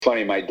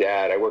Funny,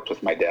 I worked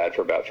with my dad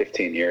for about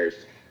 15 years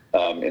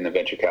in the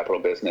venture capital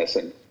business,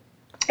 and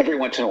every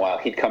once in a while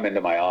he'd come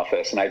into my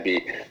office and I'd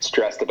be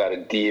stressed about a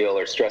deal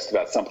or stressed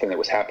about something that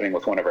was happening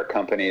with one of our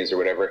companies or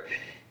whatever.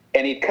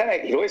 And he'd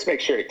always make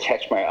sure to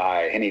catch my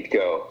eye and he'd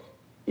go,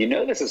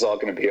 this is all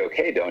going to be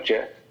okay, don't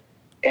you?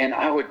 And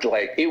I would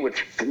it would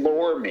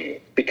floor me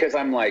because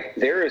I'm like,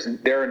 there's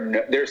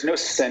no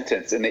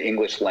sentence in the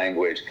English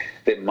language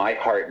that my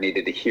heart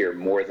needed to hear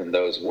more than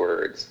those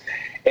words.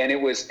 And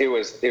it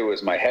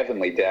was my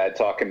heavenly dad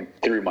talking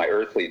through my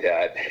earthly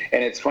dad.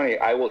 And it's funny,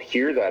 I will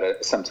hear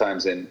that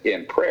sometimes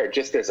in prayer,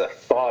 just as a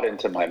thought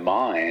into my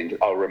mind.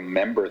 I'll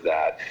remember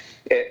that.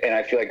 And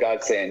I feel like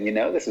God's saying,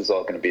 this is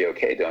all going to be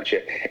okay, don't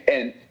you?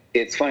 And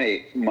it's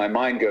funny, my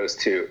mind goes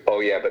to, oh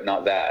yeah, but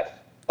not that.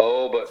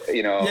 Oh, but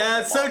Yeah,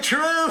 it's so true.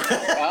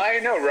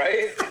 I know,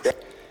 right?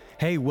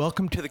 Hey,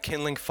 welcome to the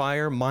Kindling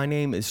Fire. My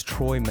name is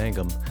Troy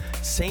Mangum.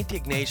 St.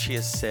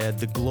 Ignatius said,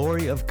 "The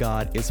glory of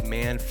God is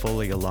man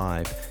fully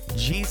alive."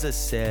 Jesus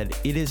said,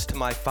 "It is to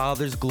my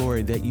Father's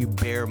glory that you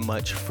bear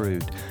much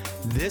fruit."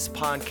 This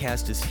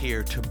podcast is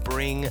here to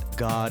bring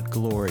God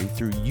glory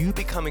through you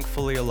becoming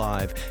fully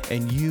alive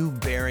and you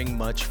bearing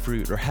much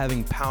fruit or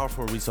having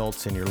powerful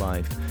results in your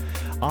life.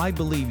 I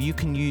believe you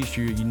can use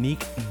your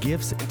unique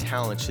gifts and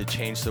talents to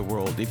change the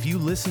world. If you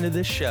listen to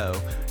this show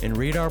and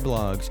read our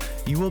blogs,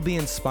 you will be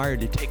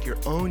inspired to take your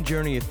own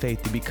journey of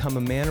faith to become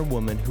a man or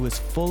woman who is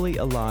fully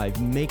alive,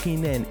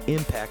 making an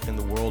impact in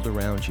the world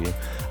around you.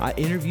 I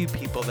interview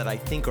people that I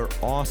think are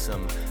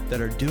awesome that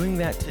are doing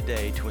that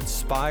today to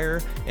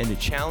inspire and to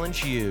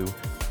challenge you.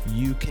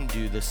 You can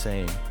do the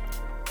same.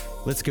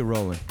 Let's get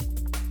rolling.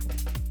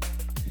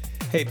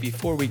 Hey,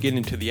 before we get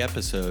into the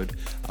episode,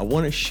 I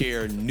want to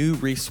share new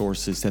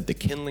resources that the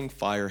Kindling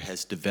Fire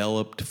has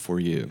developed for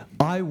you.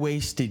 I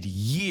wasted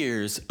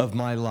years of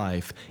my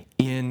life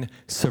in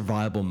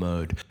survival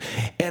mode.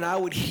 And I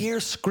would hear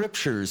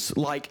scriptures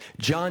like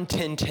John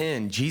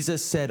 10:10.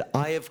 Jesus said,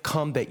 "I have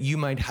come that you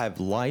might have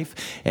life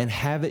and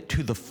have it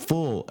to the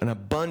full, an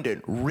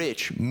abundant,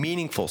 rich,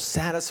 meaningful,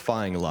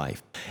 satisfying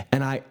life."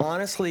 And I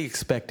honestly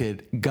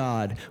expected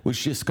God was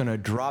just going to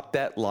drop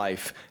that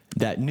life,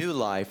 that new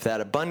life,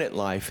 that abundant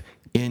life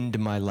into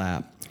my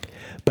lap.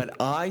 But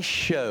I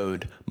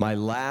showed my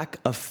lack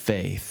of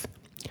faith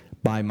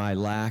by my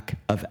lack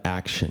of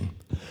action.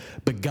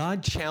 But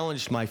God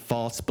challenged my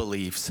false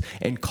beliefs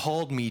and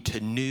called me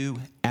to new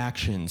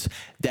actions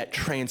that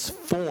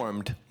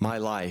transformed my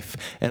life.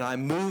 And I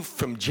moved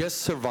from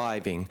just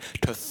surviving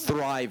to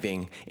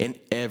thriving in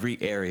every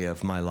area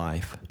of my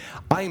life.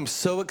 I am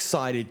so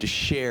excited to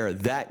share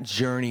that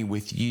journey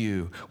with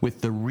you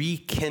with the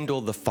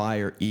Rekindle the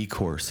Fire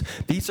e-course.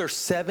 These are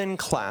 7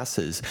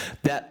 classes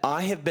that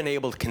I have been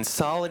able to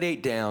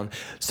consolidate down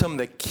some of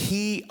the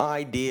key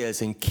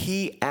ideas and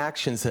key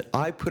actions that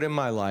I put in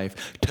my life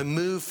to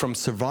move from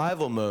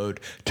survival mode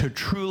to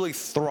truly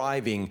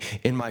thriving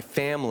in my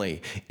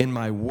family, in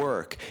my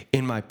work,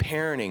 in my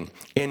parenting,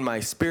 in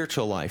my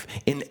spiritual life,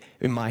 in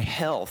my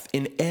health,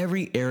 in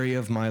every area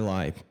of my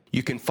life.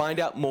 You can find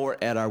out more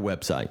at our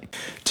website.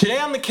 Today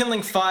on the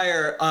Kindling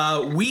Fire,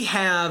 we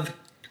have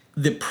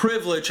the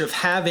privilege of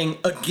having,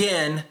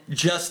 again,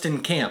 Justin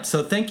Camp.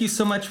 So thank you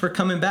so much for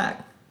coming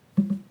back.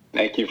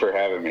 Thank you for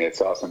having me.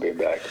 It's awesome being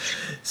back.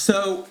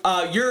 So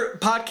your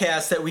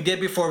podcast that we did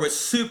before was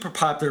super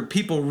popular.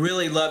 People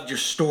really loved your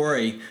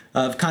story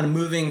of kind of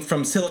moving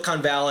from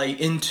Silicon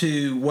Valley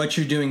into what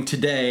you're doing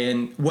today.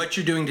 And what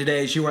you're doing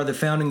today is you are the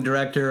founding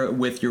director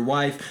with your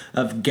wife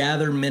of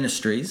Gather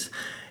Ministries.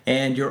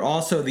 And you're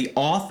also the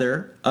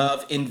author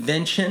of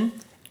Invention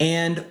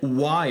and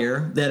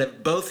Wire that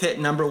have both hit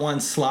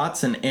 #1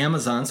 slots in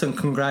Amazon. So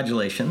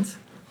congratulations.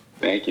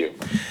 Thank you.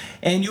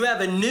 And you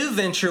have a new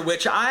venture,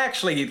 which I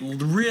actually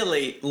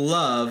really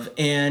love.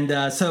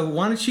 And so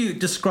why don't you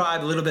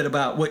describe a little bit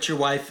about what your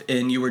wife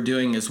and you were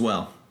doing as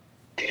well?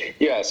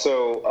 Yeah,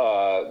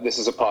 so this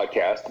is a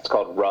podcast. It's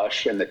called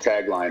Rush, and the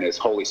tagline is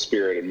Holy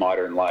Spirit in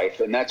Modern Life.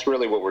 And that's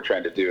really what we're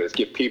trying to do, is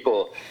give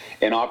people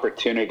an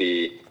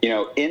opportunity,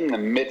 in the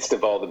midst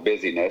of all the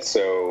busyness.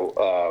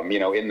 So,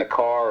 in the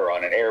car or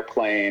on an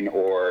airplane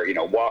or,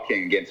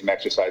 walking, getting some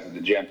exercise at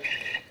the gym.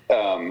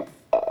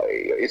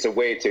 It's a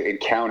way to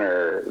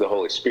encounter the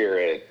Holy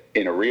Spirit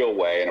in a real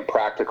way, in a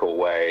practical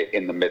way,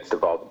 in the midst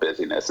of all the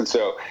busyness. And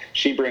so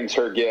she brings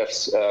her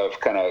gifts of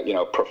kind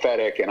of,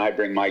 prophetic, and I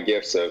bring my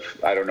gifts of,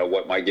 I don't know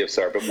what my gifts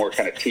are, but more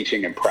kind of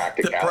teaching and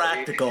practicality. The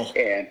practical.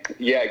 And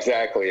yeah,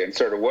 exactly. And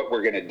sort of what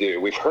we're going to do.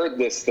 We've heard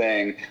this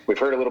thing, we've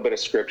heard a little bit of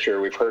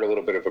scripture, we've heard a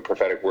little bit of a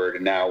prophetic word,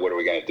 and now what are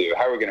we going to do?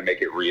 How are we going to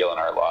make it real in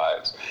our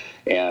lives?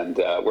 And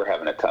we're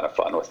having a ton of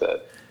fun with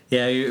it.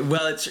 Yeah,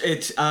 well,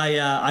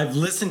 I've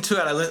listened to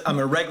it. I'm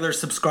a regular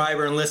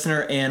subscriber and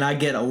listener, and I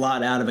get a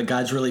lot out of it.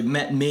 God's really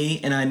met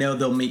me, and I know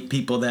they'll meet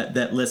people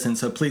that listen.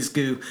 So please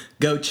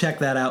go check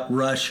that out,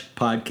 Rush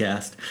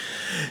Podcast.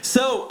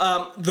 So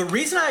the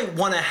reason I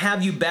want to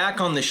have you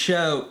back on the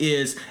show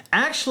is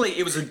actually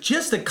it was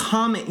just a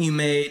comment you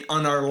made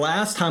on our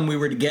last time we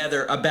were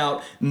together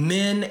about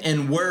men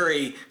and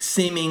worry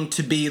seeming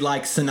to be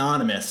like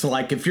synonymous. So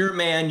like if you're a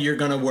man, you're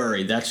going to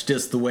worry. That's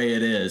just the way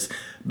it is.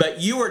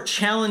 But you were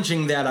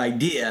challenging that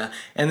idea,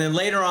 and then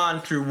later on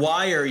through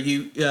Wire,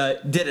 you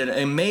did an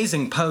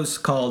amazing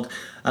post called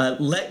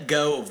 "Let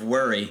Go of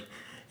Worry,"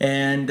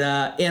 and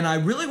I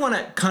really want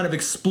to kind of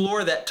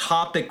explore that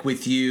topic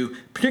with you,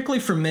 particularly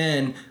for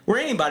men or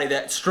anybody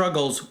that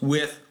struggles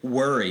with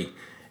worry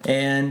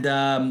and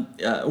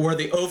or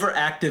the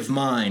overactive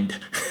mind.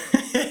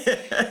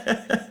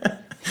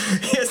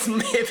 Is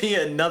maybe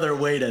another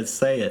way to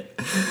say it,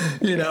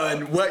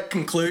 and what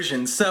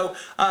conclusions. So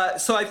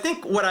I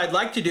think what I'd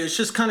like to do is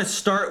just kind of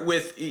start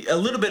with a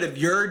little bit of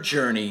your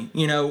journey,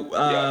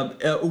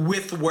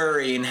 with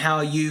worry and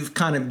how you've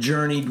kind of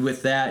journeyed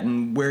with that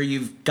and where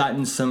you've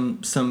gotten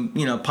some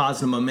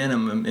positive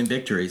momentum and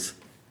victories.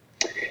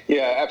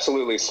 Yeah,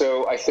 absolutely.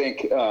 So I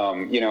think,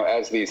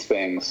 as these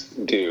things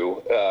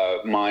do,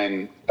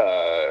 my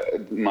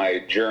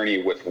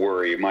journey with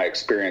worry, my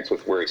experience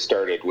with worry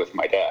started with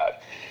my dad.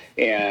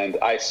 And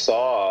I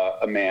saw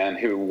a man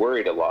who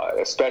worried a lot,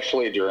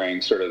 especially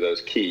during sort of those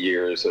key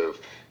years of,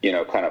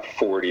 kind of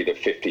 40 to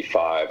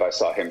 55. I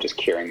saw him just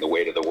carrying the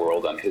weight of the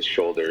world on his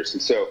shoulders.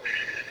 And so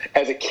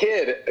as a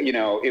kid,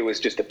 it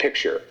was just a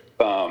picture.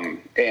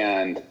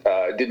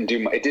 It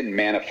didn't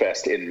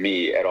manifest in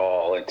me at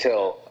all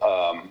until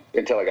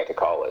I got to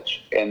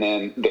college. And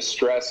then the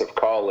stress of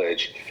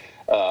college,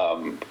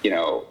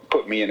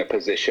 put me in a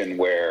position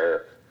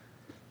where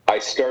I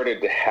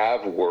started to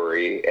have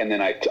worry. And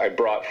then I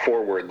brought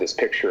forward this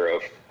picture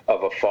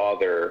of a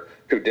father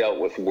who dealt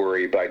with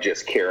worry by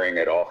just carrying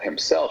it all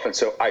himself. And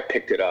so I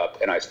picked it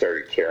up and I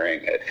started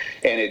carrying it,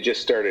 and it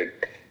just started,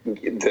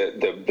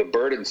 the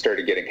burden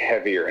started getting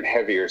heavier and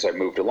heavier as I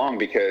moved along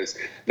because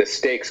the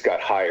stakes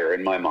got higher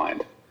in my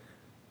mind.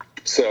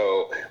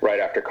 So right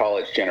after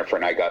college, Jennifer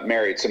and I got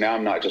married. So now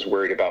I'm not just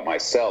worried about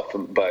myself,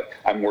 but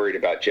I'm worried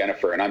about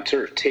Jennifer, and I'm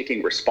sort of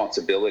taking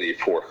responsibility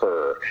for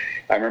her.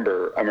 I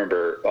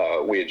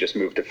remember we had just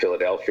moved to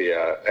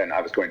Philadelphia, and I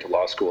was going to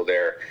law school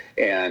there,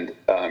 and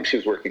she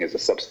was working as a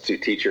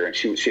substitute teacher, and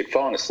she had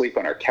fallen asleep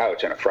on our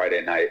couch on a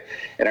Friday night.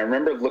 And I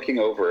remember looking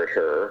over at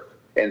her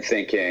and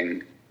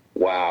thinking,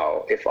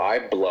 wow, if I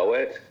blow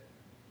it,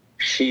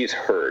 she's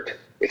hurt.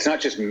 It's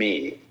not just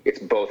me, it's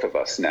both of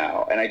us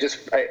now. And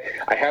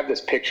I have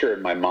this picture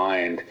in my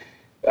mind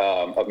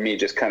of me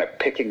just kind of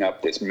picking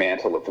up this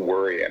mantle of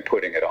worry and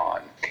putting it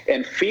on.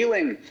 And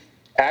feeling,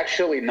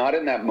 actually not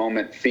in that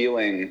moment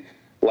feeling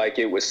like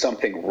it was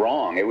something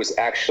wrong. It was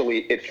actually,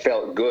 it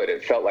felt good.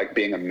 It felt like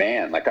being a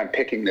man, like I'm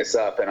picking this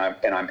up and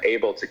I'm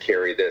able to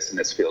carry this, and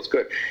this feels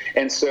good.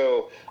 And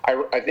so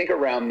I think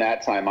around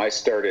that time I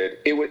started,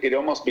 it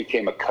almost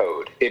became a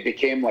code. It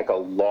became like a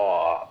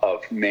law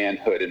of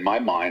manhood in my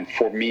mind,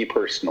 for me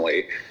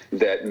personally,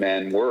 that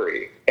men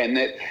worry. And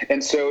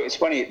so it's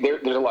funny,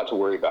 there's a lot to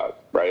worry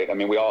about, right? I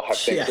mean, we all have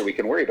things that we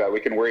can worry about.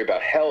 We can worry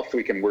about health.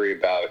 We can worry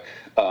about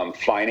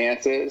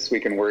finances. We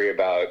can worry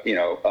about,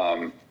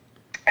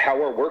 how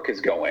our work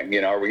is going.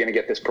 Are we going to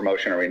get this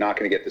promotion? Are we not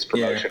going to get this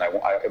promotion? Am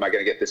I going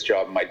to get this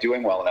job? Am I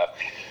doing well enough?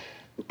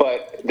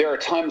 But there are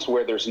times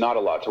where there's not a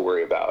lot to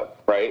worry about,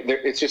 right?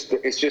 It's just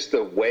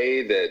the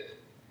way that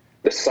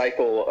the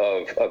cycle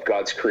of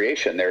God's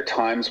creation. There are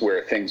times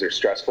where things are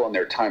stressful, and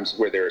there are times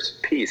where there's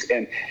peace.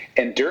 And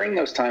during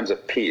those times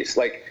of peace,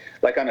 like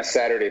on a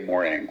Saturday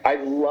morning,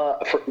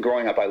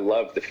 growing up, I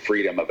loved the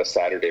freedom of a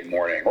Saturday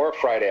morning or a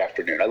Friday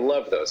afternoon. I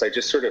love those. I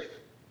just sort of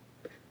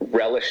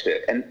relished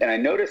it, and I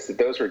noticed that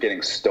those were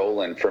getting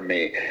stolen from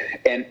me,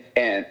 and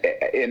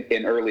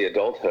in early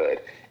adulthood,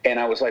 and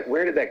I was like,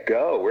 where did that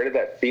go? Where did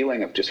that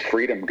feeling of just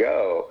freedom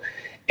go?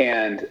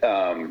 And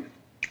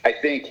I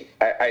think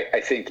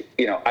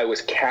I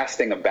was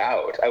casting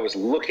about. I was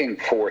looking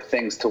for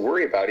things to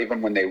worry about,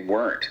 even when they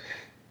weren't.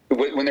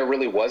 When there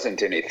really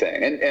wasn't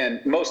anything.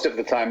 And most of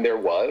the time there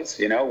was,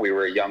 we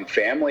were a young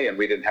family and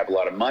we didn't have a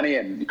lot of money,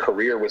 and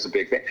career was a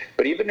big thing.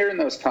 But even during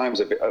those times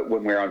of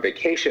when we were on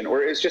vacation,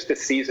 or it was just a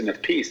season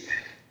of peace,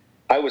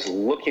 I was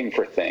looking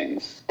for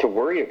things to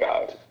worry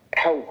about.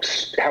 How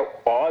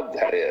odd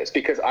that is,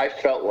 because I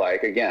felt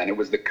like, again, it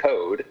was the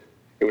code.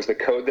 It was the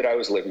code that I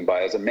was living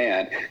by as a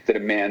man, that a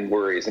man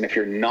worries. And if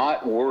you're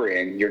not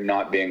worrying, you're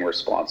not being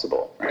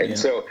responsible, right? Yeah.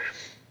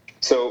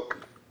 So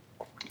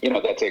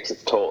that takes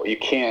its toll. You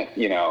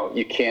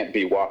can't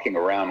be walking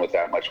around with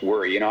that much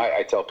worry.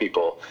 I tell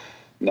people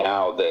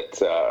now that,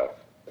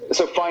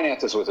 so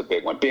finances was a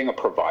big one. Being a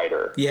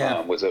provider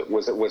was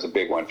a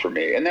big one for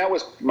me. And that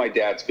was my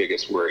dad's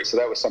biggest worry. So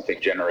that was something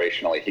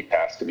generationally he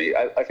passed to me.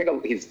 I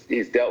think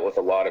he's dealt with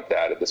a lot of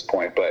that at this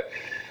point, but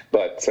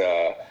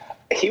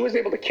he was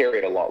able to carry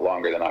it a lot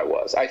longer than I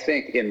was. I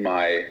think in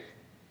my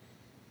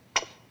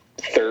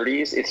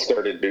 30s, it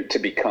started to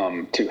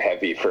become too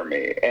heavy for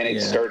me, and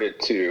it started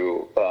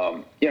to,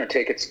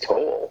 take its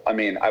toll. I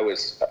mean, I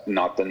was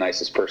not the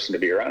nicest person to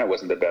be around. I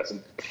wasn't the best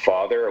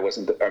father. I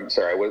wasn't the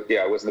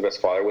best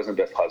father. I wasn't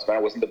the best husband.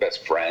 I wasn't the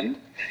best friend.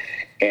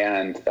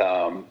 And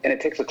it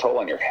takes a toll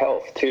on your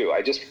health too.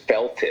 I just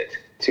felt it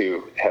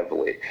too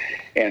heavily.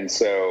 And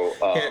so,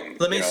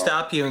 let me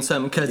stop you on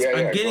something, because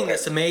I'm getting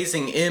this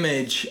amazing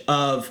image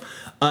of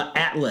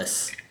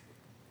Atlas,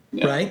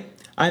 right?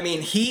 I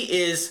mean,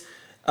 he is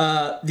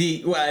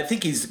I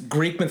think he's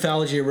Greek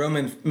mythology or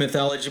Roman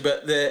mythology,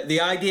 but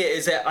the idea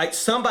is that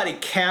somebody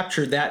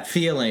captured that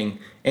feeling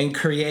and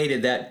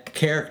created that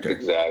character.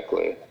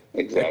 Exactly.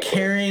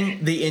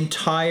 Carrying the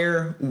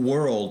entire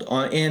world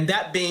on, and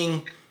that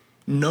being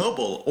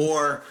noble,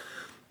 or,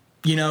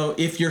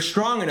 if you're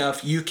strong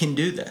enough, you can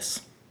do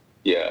this.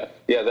 Yeah,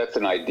 that's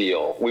an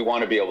ideal. We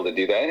want to be able to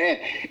do that.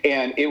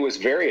 And it was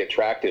very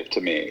attractive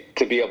to me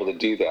to be able to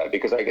do that,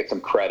 because I get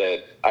some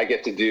credit. I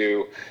get to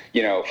do,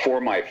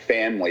 for my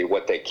family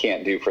what they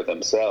can't do for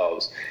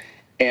themselves.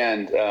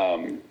 And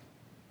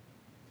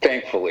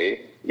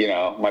thankfully,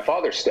 my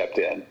father stepped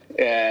in,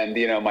 and,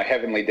 my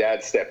heavenly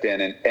dad stepped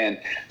in and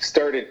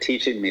started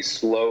teaching me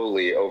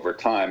slowly over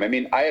time. I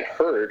mean, I had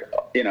heard,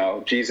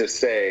 Jesus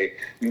say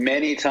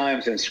many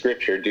times in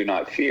Scripture, do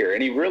not fear.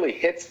 And he really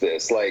hits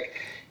this, like,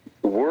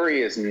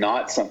 worry is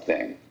not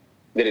something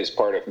that is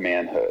part of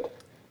manhood.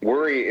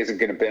 Worry isn't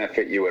going to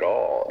benefit you at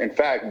all. In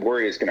fact,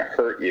 worry is going to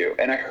hurt you.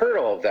 And I heard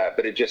all of that,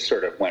 but it just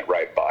sort of went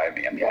right by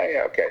me.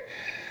 Okay.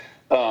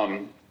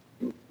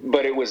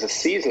 But it was a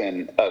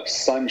season of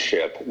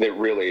sonship that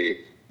really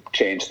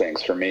changed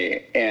things for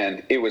me.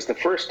 And it was the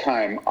first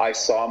time I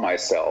saw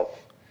myself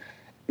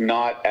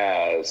not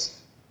as,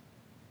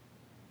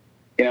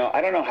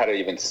 I don't know how to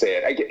even say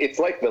it. It's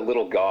like the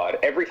little God.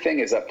 Everything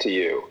is up to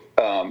you.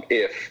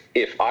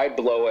 If I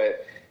blow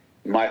it,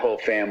 my whole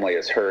family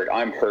is hurt.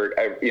 I'm hurt.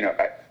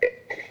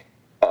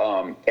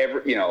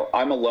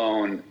 I'm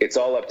alone. It's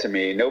all up to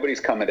me. Nobody's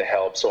coming to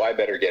help, so I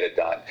better get it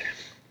done.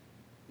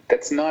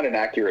 That's not an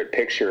accurate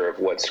picture of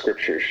what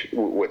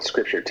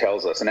Scripture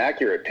tells us. An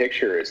accurate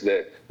picture is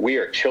that we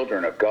are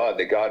children of God,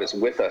 that God is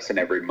with us in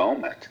every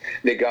moment,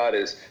 that God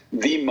is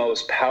the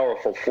most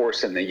powerful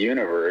force in the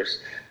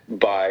universe.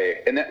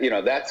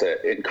 That's an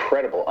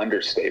incredible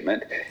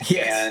understatement.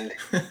 Yes.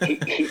 And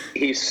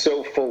he's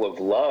so full of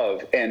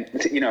love. And,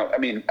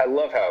 I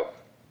love how,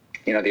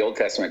 the Old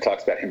Testament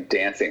talks about him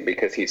dancing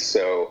because he's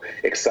so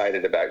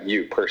excited about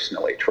you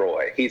personally,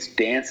 Troy. He's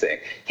dancing.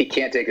 He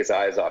can't take his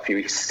eyes off you.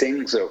 He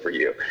sings over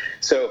you.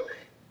 So,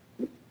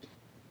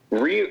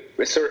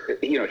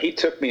 he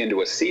took me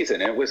into a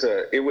season. It was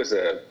a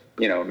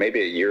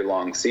maybe a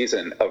year-long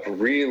season of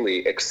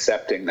really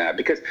accepting that,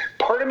 because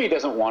part of me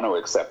doesn't want to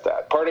accept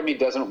that. Part of me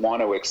doesn't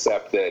want to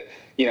accept that,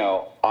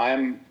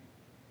 I'm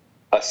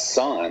a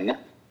son,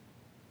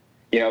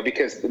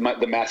 because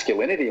the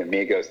masculinity in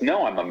me goes,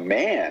 no, I'm a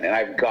man, and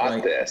I've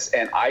got this,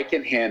 and I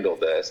can handle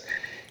this.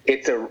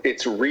 It's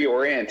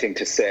reorienting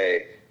to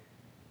say,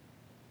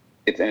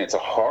 it's a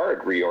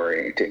hard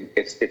reorienting.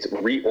 It's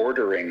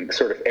reordering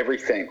sort of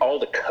everything, all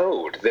the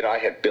code that I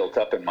had built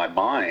up in my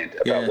mind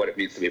about what it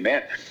means to be a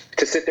man,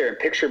 to sit there and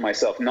picture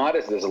myself not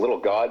as this little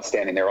God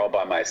standing there all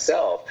by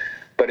myself,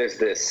 but as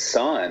this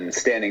son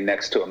standing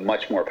next to a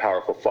much more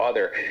powerful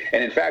father.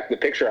 And in fact, the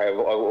picture I've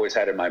always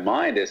had in my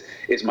mind is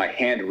my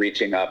hand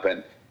reaching up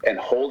and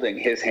holding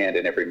his hand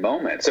in every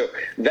moment. So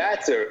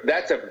that's a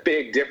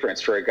big difference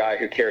for a guy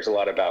who cares a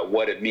lot about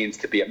what it means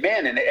to be a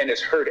man and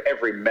has heard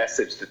every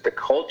message that the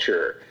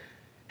culture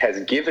has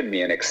given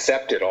me and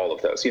accepted all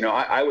of those.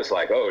 I was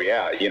like, oh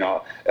yeah,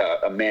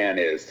 a man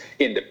is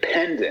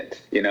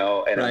independent, and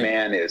a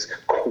man is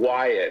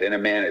quiet, and a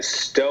man is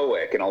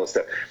stoic, and all this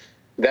stuff.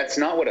 That's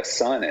not what a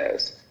son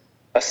is.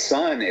 A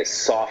son is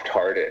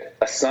soft-hearted.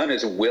 A son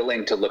is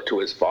willing to look to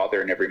his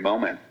father in every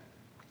moment.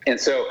 And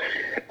so,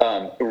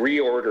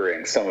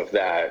 reordering some of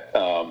that,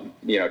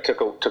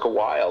 took a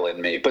while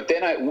in me. But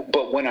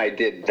when I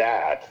did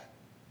that,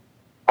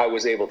 I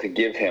was able to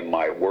give him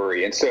my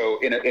worry. And so,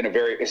 and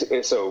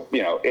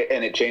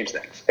it changed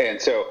things.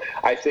 And so,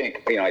 I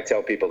think, I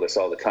tell people this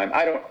all the time.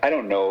 I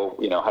don't know,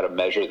 how to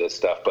measure this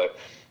stuff, but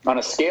on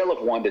a scale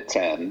of 1 to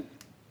 10,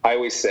 I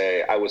always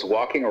say I was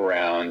walking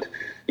around,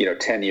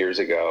 10 years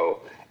ago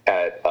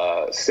at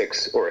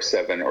 6 or a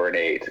 7 or an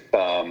 8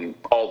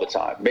 all the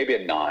time, maybe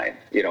a 9,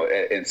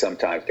 and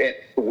sometimes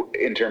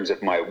in terms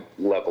of my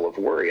level of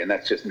worry. And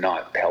that's just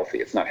not healthy.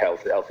 It's not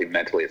healthy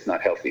mentally. It's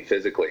not healthy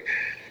physically.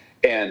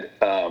 And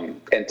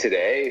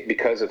today,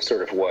 because of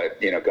sort of what,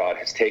 God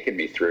has taken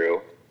me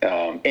through,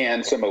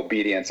 and some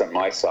obedience on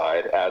my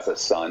side as a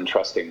son,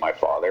 trusting my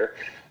father,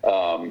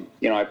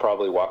 I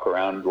probably walk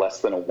around less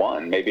than a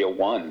 1, maybe a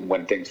 1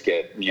 when things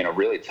get,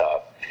 really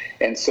tough.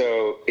 And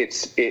so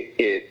it's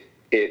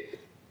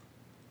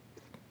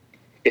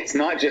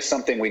not just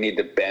something we need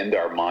to bend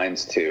our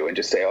minds to and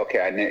just say,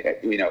 okay,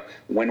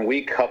 when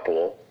we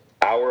couple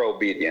our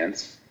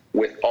obedience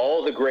with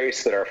all the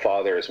grace that our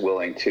Father is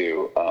willing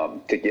to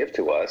give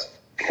to us,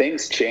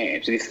 things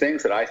change. These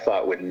things that I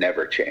thought would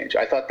never change.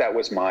 I thought that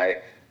was my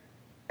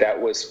that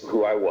was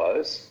who I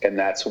was, and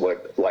that's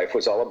what life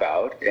was all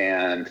about,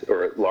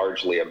 or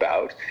largely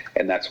about,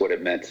 and that's what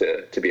it meant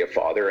to be a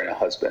father and a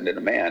husband and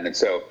a man.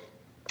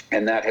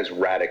 And that has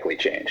radically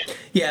changed.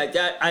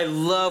 Yeah, I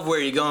love where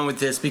you're going with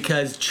this,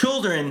 because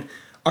children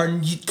are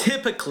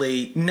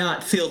typically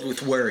not filled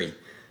with worry,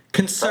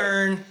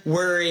 concern,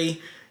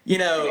 worry.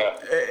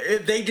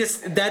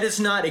 That is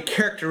not a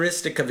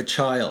characteristic of a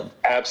child.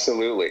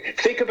 Absolutely.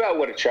 Think about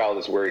what a child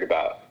is worried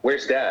about.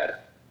 Where's dad?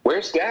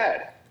 Where's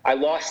dad? I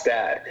lost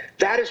dad.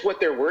 That is what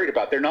they're worried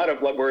about. They're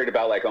not worried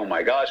about like, oh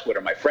my gosh, what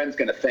are my friends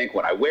going to think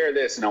when I wear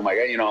this? And oh my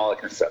God, all that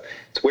kind of stuff.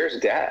 It's where's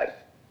dad?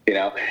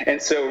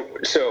 And so,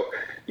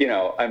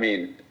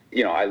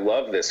 I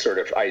love this sort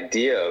of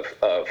idea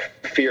of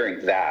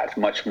fearing that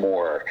much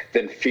more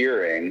than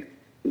fearing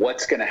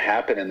what's going to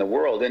happen in the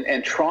world,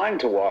 and trying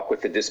to walk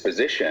with the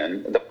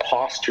disposition, the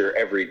posture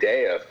every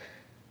day of,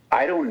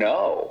 I don't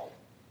know.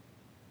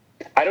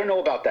 I don't know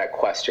about that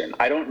question.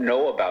 I don't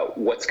know about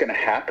what's going to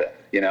happen.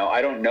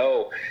 I don't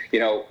know,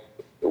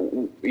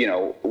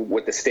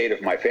 what the state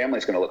of my family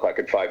is going to look like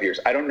in 5 years.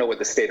 I don't know what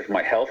the state of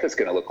my health is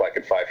going to look like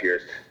in 5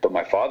 years, but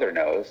my Father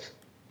knows,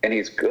 and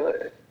he's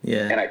good.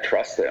 Yeah. And I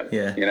trust him.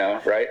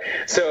 Yeah. Right?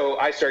 So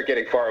I start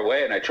getting far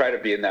away, and I try to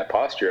be in that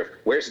posture of,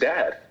 where's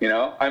dad?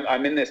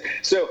 I'm in this.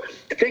 So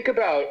think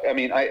about,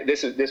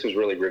 this was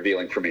really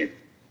revealing for me.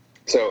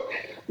 So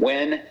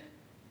when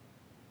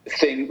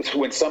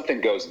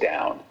something goes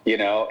down,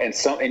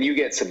 and you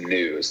get some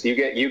news, you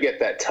get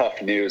that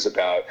tough news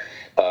about,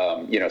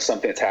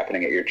 something that's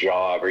happening at your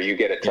job, or you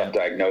get a tough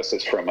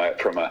diagnosis from a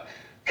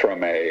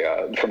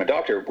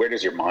doctor. Where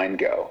does your mind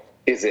go?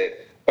 Is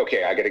it,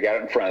 okay, I got to get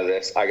out in front of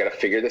this. I got to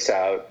figure this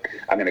out.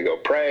 I'm going to go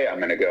pray. I'm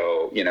going to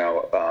go,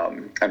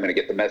 I'm going to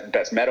get the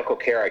best medical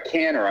care I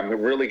can, or I'm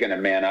really going to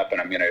man up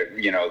and I'm going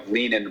to,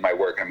 lean into my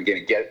work. I'm going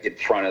to get in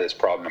front of this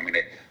problem.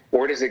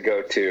 Or does it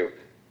go to,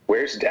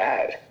 where's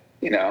dad?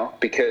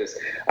 Because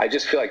I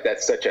just feel like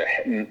that's such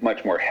a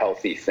much more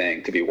healthy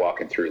thing to be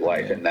walking through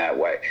life in that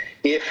way.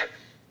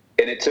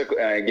 And it took,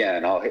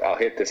 again, I'll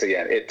hit this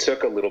again. It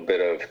took a little bit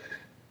of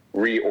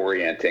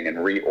reorienting and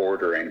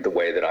reordering the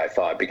way that I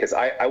thought, because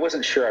I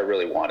wasn't sure I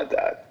really wanted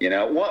that,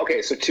 Well,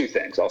 okay, so two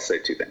things. I'll say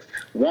two things.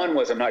 One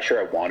was, I'm not sure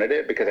I wanted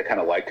it, because I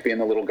kind of liked being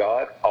the little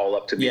God, all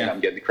up to me, and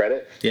I'm getting the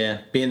credit. Yeah,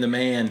 being the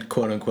man,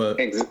 quote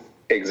unquote.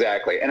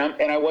 Exactly. And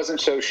I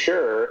wasn't so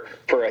sure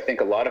for, I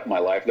think, a lot of my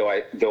life,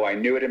 though I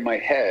knew it in my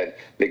head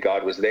that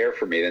God was there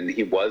for me and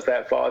he was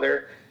that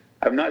father.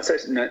 I'm not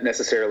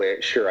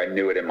necessarily sure I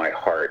knew it in my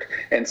heart.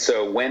 And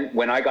so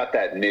when I got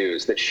that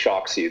news that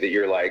shocks you, that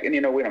you're like, and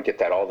we don't get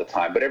that all the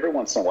time, but every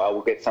once in a while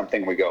we'll get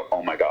something and we go,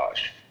 oh my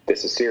gosh,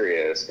 this is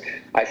serious.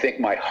 I think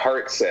my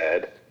heart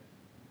said,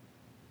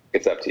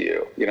 it's up to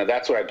you.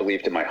 That's what I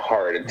believed in my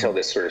heart until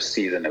this sort of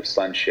season of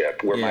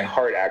sonship, where my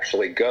heart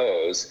actually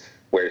goes,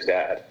 where's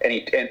dad?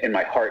 And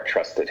my heart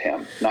trusted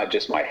him, not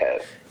just my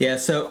head. Yeah.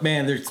 So,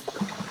 man,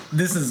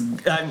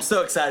 I'm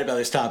so excited about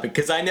this topic,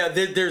 because I know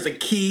there's a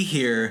key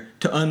here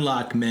to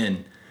unlock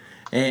men,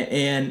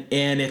 and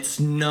it's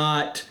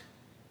not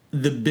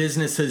the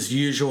business as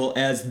usual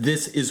as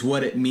this is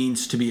what it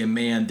means to be a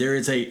man. There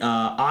is a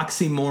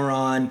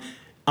oxymoron,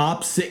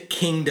 opposite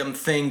kingdom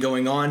thing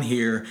going on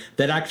here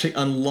that actually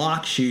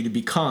unlocks you to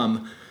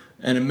become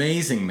an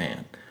amazing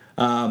man.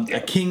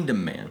 A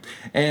kingdom man.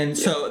 And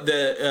so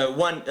the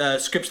one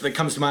scripture that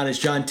comes to mind is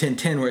John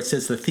 10:10, where it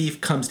says the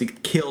thief comes to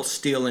kill,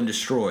 steal, and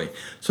destroy.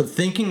 So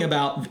thinking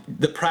about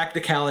the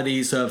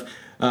practicalities of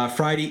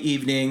Friday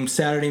evening,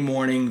 Saturday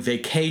morning,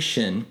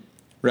 vacation,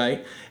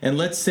 right? And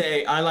let's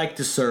say I like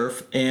to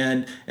surf,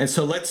 and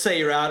so let's say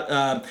you're out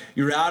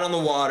on the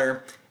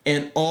water,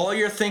 and all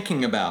you're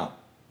thinking about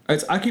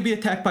is, I could be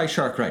attacked by a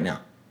shark right now.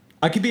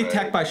 I could be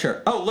attacked by a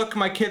shark. Oh, look,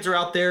 my kids are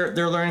out there.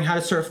 They're learning how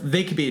to surf.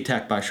 They could be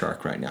attacked by a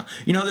shark right now.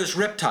 There's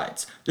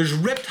riptides. There's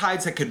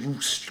riptides that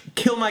could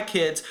kill my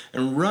kids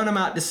and run them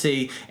out to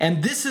sea.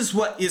 And this is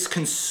what is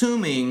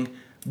consuming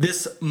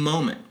this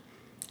moment.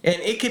 And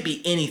it could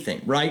be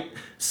anything, right?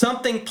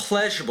 Something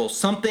pleasurable,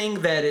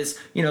 something that is,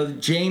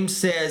 James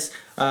says,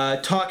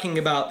 talking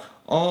about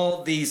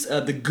all these,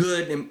 the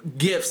good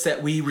gifts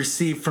that we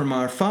receive from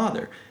our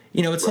Father.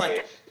 It's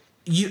like,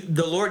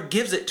 the Lord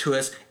gives it to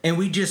us, and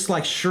we just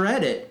like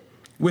shred it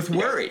with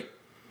worry,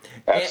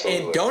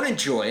 and don't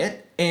enjoy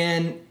it,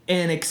 and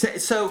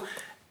so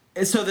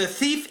the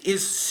thief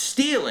is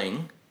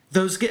stealing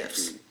those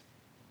gifts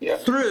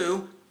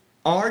through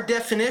our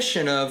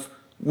definition of,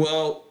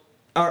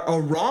 our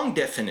wrong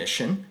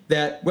definition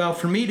that,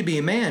 for me to be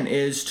a man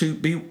is to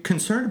be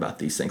concerned about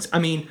these things.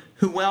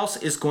 Who else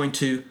is going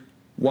to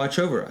watch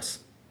over us?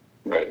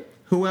 Right.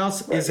 Who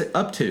else is it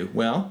up to?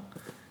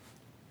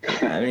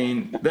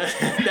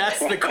 That's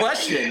the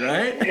question,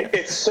 right?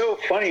 It's so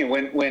funny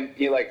when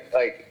you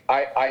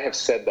I have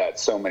said that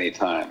so many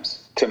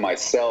times to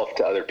myself,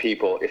 to other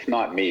people, if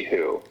not me,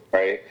 who,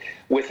 right?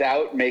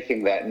 Without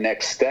making that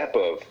next step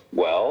of,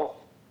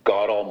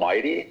 God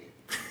Almighty,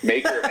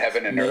 maker of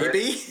heaven and earth,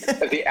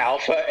 the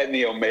Alpha and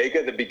the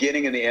Omega, the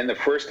beginning and the end, the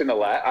first and the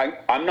last.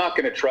 I'm not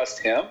going to trust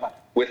him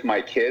with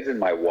my kids and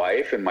my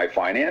wife and my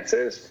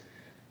finances.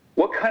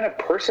 what kind of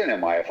person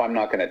am I if I'm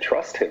not going to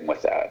trust him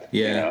with that?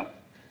 Yeah. You know?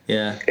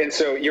 Yeah. And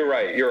so you're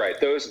right.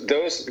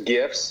 Those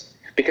gifts,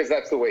 because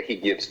that's the way he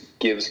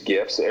gives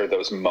gifts, or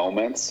those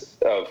moments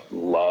of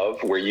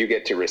love where you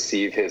get to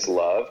receive his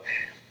love.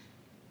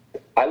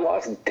 I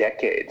lost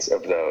decades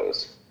of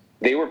those.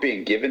 They were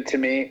being given to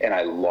me, and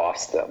I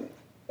lost them.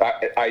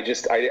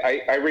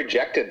 I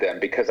rejected them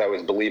because I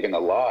was believing a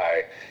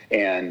lie,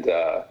 and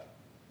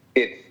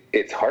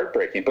it's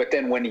heartbreaking. But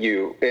then when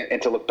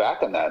and to look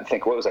back on that and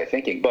think, what was I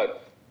thinking?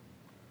 But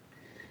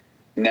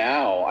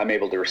now I'm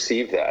able to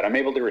receive that. I'm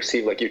able to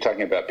receive, like you're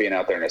talking about, being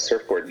out there on a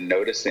surfboard and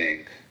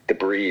noticing the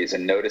breeze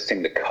and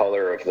noticing the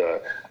color of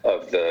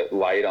the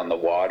light on the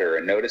water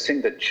and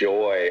noticing the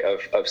joy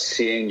of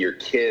seeing your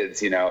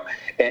kids,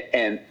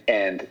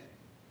 and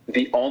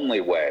the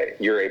only way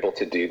you're able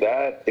to do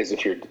that is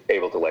if you're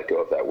able to let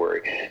go of that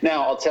worry.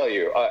 Now, I'll tell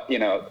you,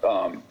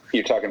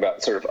 you're talking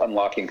about sort of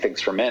unlocking things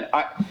for men.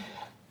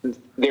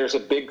 There's a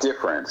big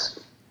difference,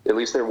 at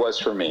least there was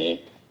for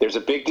me. There's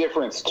a big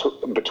difference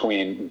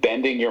between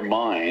bending your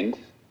mind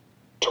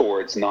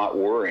towards not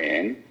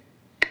worrying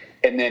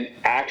and then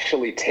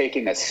actually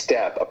taking a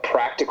step, a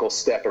practical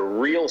step, a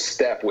real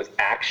step with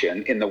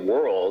action in the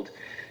world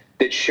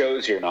that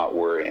shows you're not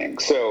worrying.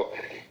 So,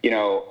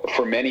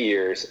 for many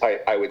years,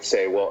 I would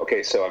say, well,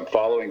 okay, so I'm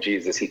following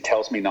Jesus. He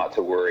tells me not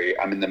to worry.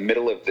 I'm in the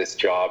middle of this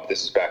job.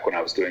 This is back when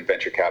I was doing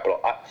venture capital.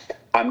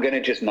 I'm going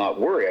to just not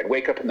worry. I'd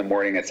wake up in the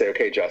morning and say,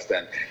 okay,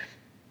 Justin,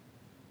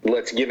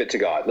 let's give it to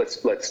God.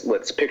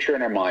 Let's picture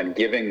in our mind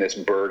giving this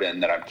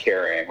burden that I'm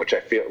carrying,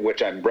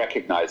 which I'm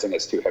recognizing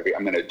is too heavy.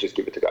 I'm going to just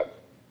give it to God.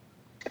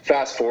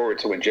 Fast forward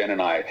to when Jen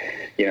and I,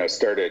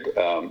 started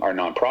our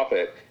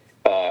nonprofit,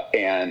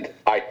 and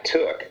I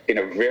took, in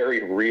a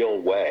very real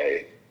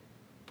way,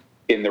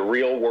 in the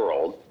real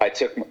world, I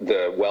took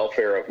the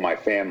welfare of my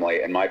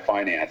family and my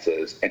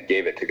finances and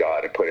gave it to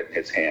God and put it in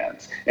his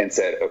hands and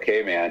said,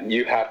 okay, man,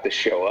 you have to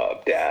show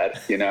up, Dad,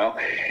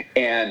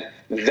 and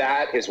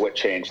that is what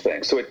changed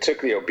things. So it took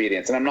the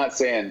obedience. And I'm not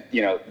saying,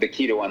 the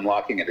key to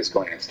unlocking it is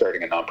going and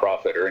starting a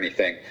nonprofit or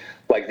anything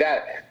like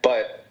that,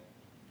 but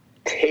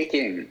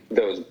taking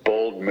those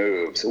bold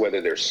moves,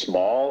 whether they're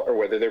small or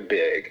whether they're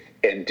big,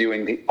 and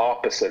doing the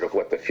opposite of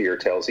what the fear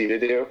tells you to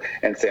do,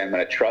 and say, I'm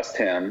going to trust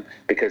him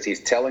because he's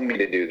telling me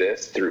to do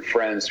this through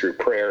friends, through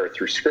prayer,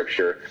 through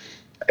scripture,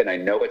 and I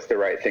know it's the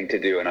right thing to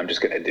do, and I'm just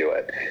going to do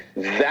it.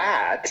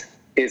 That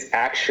is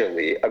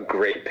actually a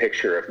great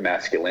picture of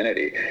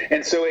masculinity.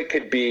 And so it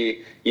could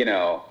be,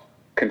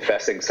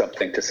 confessing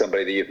something to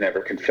somebody that you've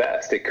never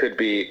confessed. It could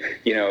be,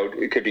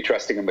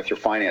 trusting them with your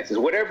finances.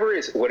 Whatever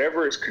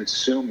is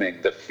consuming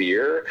the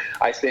fear,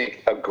 I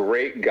think a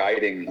great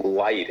guiding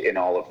light in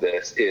all of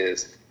this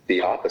is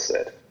the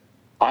opposite.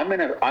 I'm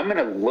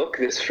gonna look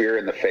this fear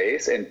in the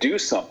face and do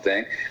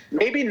something,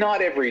 maybe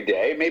not every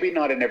day, maybe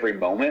not in every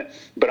moment,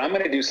 but I'm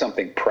gonna do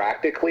something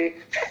practically,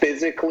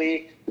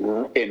 physically,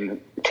 and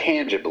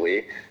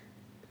tangibly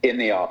in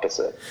the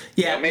opposite.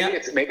 Yeah.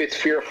 Maybe it's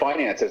fear of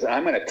finances.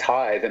 I'm going to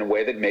tithe in a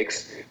way that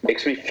makes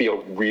me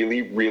feel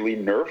really, really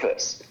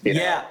nervous.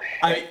 Yeah.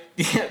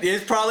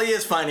 It probably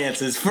is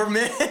finances for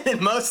men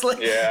mostly.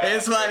 Yeah.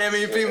 It's fine. I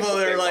mean, people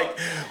that are like,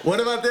 what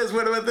about this?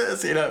 What about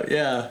this?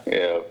 Yeah.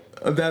 Yeah.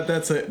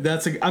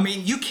 I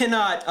mean, you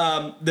cannot,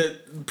 the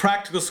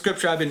practical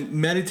scripture I've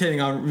been meditating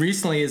on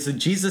recently is that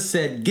Jesus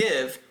said,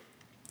 give,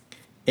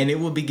 and it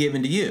will be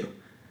given to you.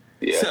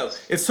 Yes. So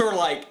it's sort of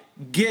like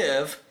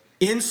give,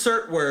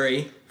 insert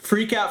worry,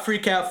 freak out.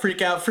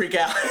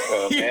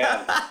 Oh,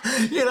 man.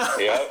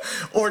 Yep.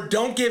 Or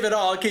don't give it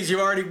all because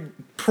you've already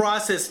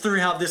processed through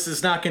how this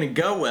is not going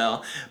to go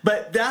well.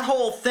 But that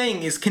whole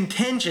thing is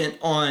contingent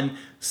on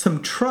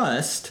some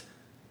trust.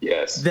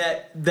 Yes.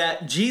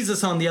 That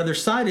Jesus on the other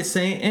side is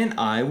saying, and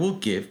I will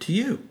give to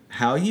you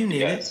how you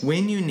need it,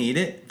 when you need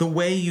it, the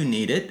way you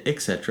need it,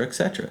 etc.,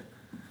 etc.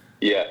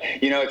 Yeah,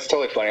 it's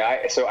totally funny.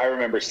 I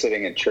remember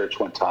sitting in church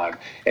one time,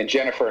 and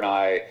Jennifer and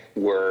I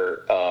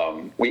were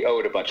we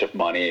owed a bunch of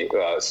money,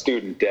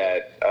 student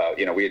debt.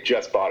 We had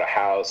just bought a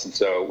house, and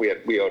so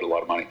we owed a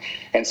lot of money,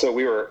 and so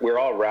we were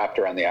all wrapped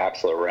around the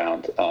axle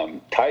around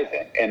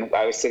tithing. And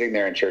I was sitting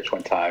there in church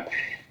one time,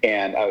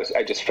 and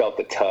I just felt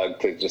the tug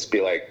to just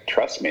be like,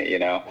 trust me,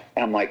 And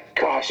I'm like,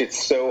 gosh,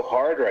 it's so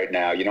hard right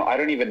now. I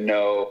don't even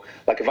know,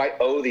 like, if I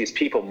owe these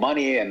people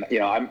money and,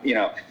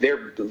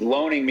 they're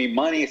loaning me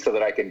money so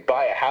that I can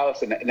buy a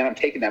house, and then I'm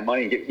taking that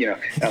money and get,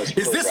 and I was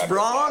is this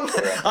wrong?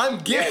 I'm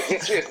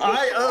giving.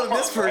 I owe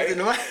this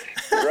person. Right?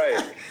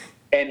 Right.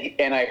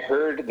 And I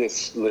heard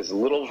this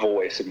little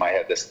voice in my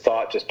head, this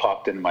thought just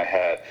popped into my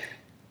head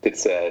that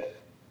said,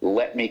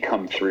 let me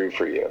come through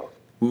for you.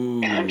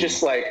 Ooh. And I'm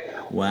just like,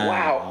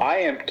 wow, I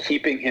am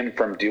keeping him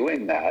from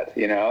doing that.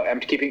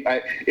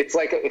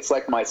 It's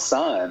like my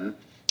son,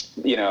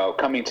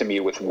 coming to me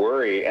with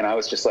worry. And I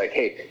was just like,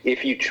 hey,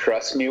 if you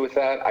trust me with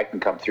that, I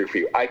can come through for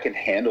you. I can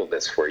handle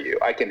this for you.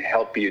 I can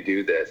help you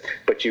do this,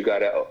 but you got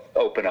to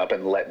open up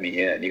and let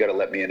me in. You got to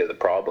let me into the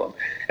problem.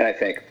 And I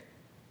think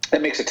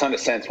that makes a ton of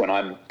sense when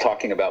I'm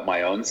talking about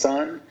my own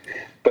son,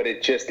 but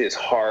it just is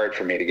hard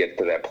for me to get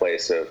to that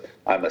place of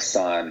I'm a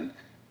son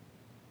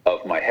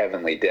of my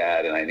heavenly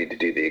dad, and I need to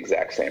do the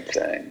exact same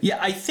thing. Yeah,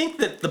 I think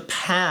that the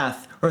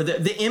path, or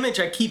the image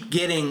I keep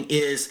getting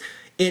is,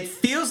 it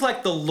feels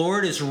like the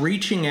Lord is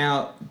reaching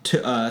out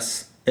to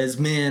us as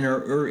men,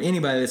 or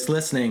anybody that's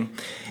listening,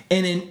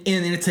 and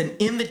it's an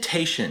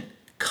invitation.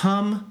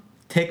 Come,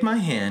 take my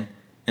hand,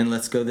 and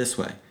let's go this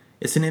way.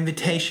 It's an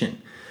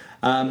invitation.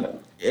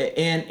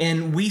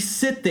 And we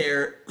sit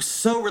there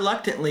so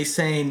reluctantly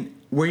saying,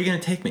 where are you going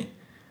to take me?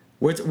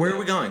 Where are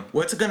we going?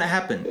 What's going to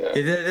happen?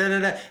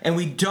 Yeah. And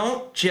we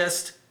don't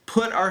just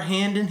put our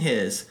hand in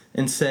his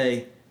and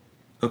say,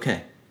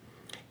 okay.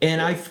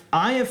 And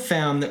I have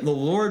found that the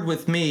Lord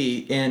with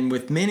me and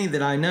with many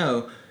that I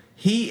know,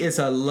 he is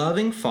a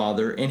loving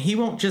father, and he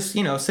won't just,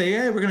 say,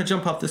 hey, we're going to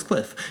jump off this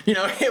cliff.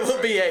 It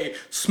will be a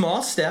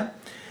small step,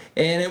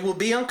 and it will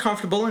be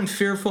uncomfortable and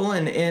fearful,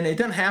 and it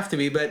doesn't have to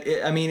be, but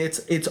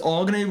it's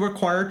all going to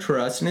require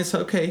trust, and it's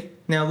okay.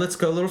 Now let's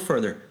go a little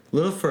further. A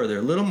little further,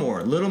 a little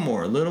more, a little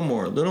more, a little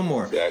more, a little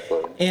more.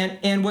 Exactly.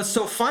 And what's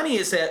so funny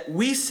is that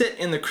we sit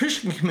in the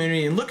Christian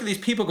community and look at these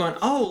people going,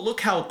 oh, look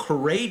how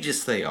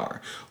courageous they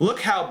are. Look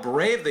how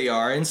brave they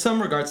are. In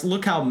some regards,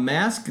 look how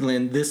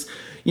masculine this,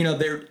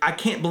 I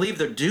can't believe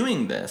they're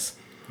doing this.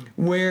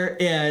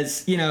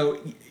 Whereas,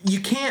 you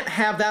can't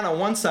have that on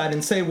one side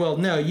and say, well,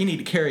 no, you need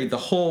to carry the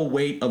whole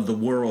weight of the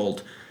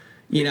world,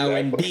 Exactly.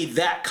 and be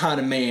that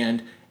kind of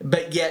man,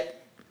 but yet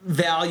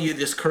value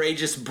this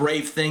courageous,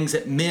 brave things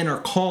that men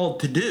are called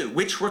to do,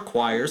 which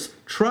requires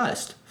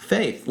trust,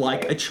 faith,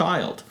 like a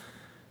child.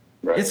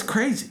 Right. It's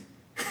crazy.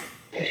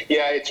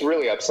 Yeah, it's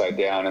really upside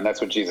down, and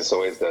that's what Jesus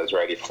always does,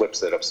 right? He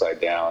flips it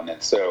upside down.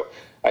 And so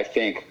I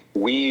think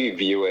we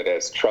view it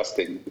as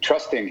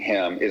trusting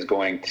him is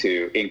going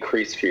to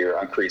increase fear,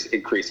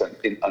 increase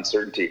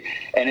uncertainty.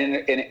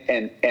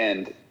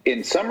 And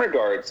in some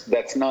regards,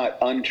 that's not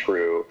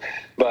untrue,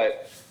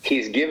 but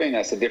he's giving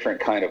us a different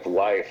kind of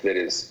life that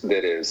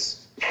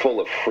is full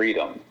of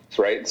freedom,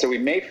 right? So we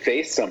may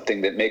face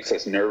something that makes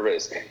us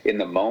nervous in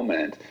the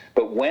moment,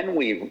 but when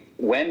we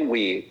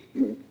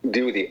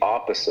do the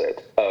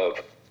opposite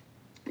of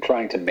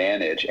trying to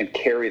manage and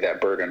carry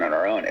that burden on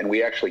our own, and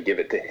we actually give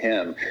it to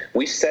him,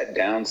 we set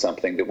down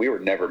something that we were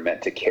never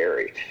meant to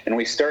carry, and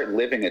we start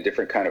living a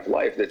different kind of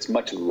life that's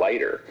much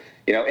lighter,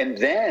 and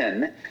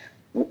then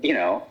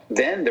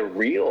the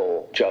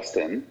real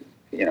Justin,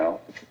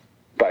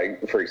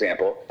 for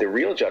example, the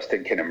real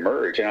Justin can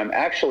emerge, and I'm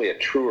actually a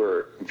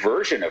truer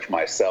version of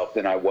myself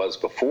than I was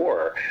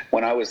before,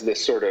 when I was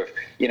this sort of,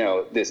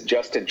 this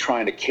Justin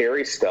trying to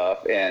carry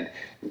stuff, and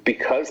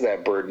because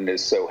that burden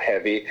is so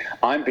heavy,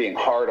 I'm being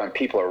hard on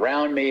people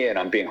around me, and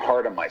I'm being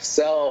hard on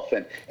myself,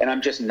 and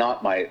I'm just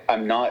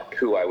I'm not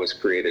who I was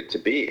created to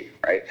be,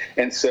 right?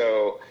 And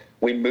so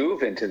we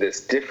move into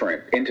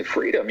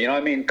freedom.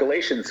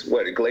 Galatians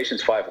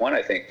 5:1,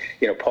 I think,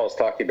 Paul's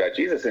talking about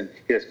Jesus, and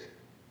he says,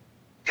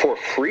 for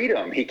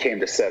freedom, he came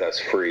to set us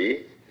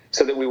free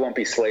so that we won't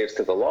be slaves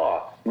to the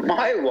law.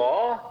 My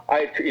law,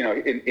 when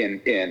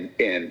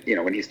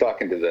he's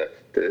talking to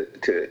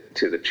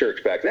the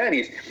church back then,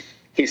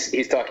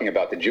 he's talking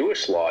about the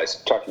Jewish law. He's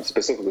talking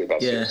specifically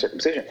about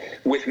circumcision.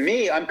 With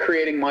me, I'm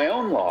creating my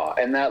own law,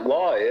 and that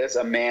law is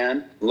a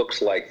man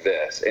looks like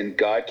this. And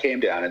God came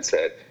down and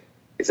said,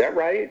 is that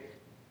right?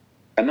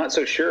 I'm not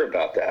so sure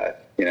about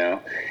that,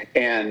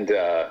 and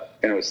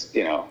it was,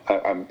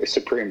 I'm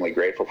supremely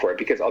grateful for it,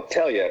 because I'll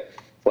tell you,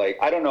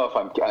 I don't know if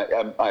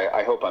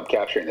I hope I'm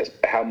capturing this,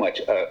 how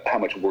much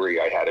worry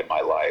I had in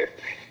my life.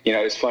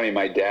 It's funny,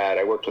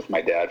 I worked with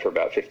my dad for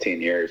about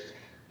 15 years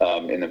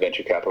in the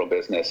venture capital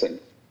business, and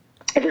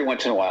every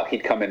once in a while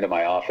he'd come into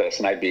my office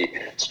and I'd be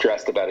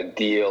stressed about a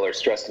deal or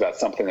stressed about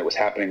something that was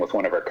happening with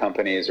one of our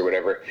companies or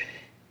whatever.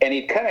 And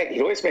he'd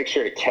always make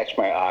sure to catch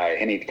my eye,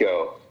 and he'd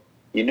go,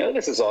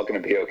 this is all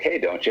going to be okay,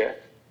 don't you?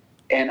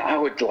 And I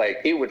would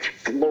it would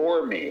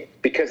floor me,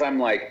 because I'm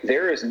like,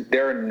 there's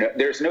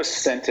no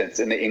sentence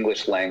in the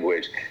English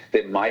language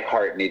that my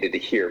heart needed to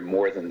hear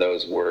more than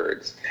those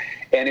words.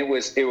 And it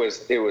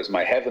was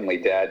my heavenly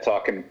dad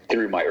talking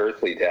through my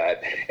earthly dad.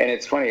 And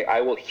it's funny,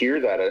 I will hear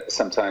that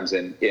sometimes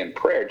in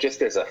prayer,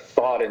 just as a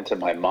thought into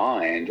my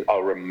mind.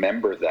 I'll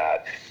remember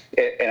that.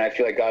 And I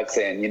feel like God's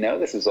saying,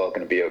 this is all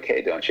going to be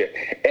okay, don't you?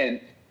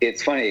 And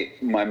it's funny,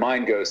 my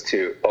mind goes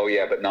to, oh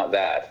yeah, but not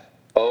that.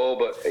 Oh,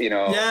 but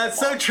yeah, it's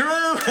so true.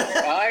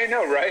 I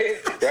know, right?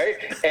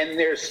 And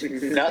there's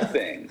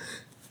nothing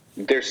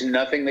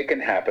that can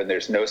happen.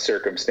 There's no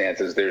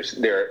circumstances. There's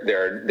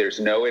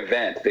no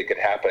event that could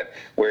happen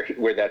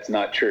where that's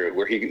not true.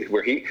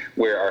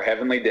 Where our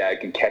heavenly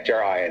dad can catch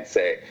our eye and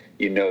say,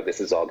 this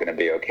is all going to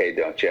be okay,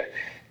 don't you?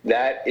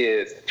 That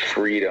is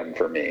freedom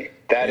for me.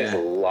 That is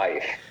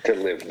life to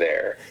live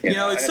there.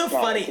 It's so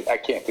funny. I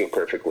can't do it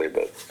perfectly,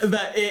 but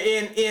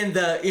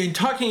in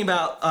talking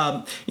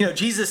about,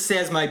 Jesus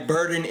says, "My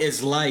burden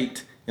is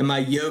light and my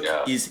yoke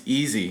is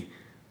easy."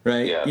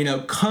 Right?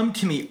 Yeah. Come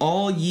to me,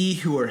 all ye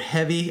who are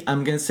heavy.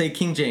 I'm going to say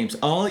King James.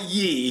 All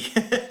ye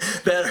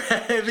that are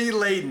heavy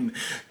laden,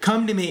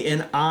 come to me,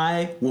 and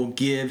I will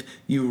give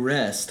you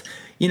rest.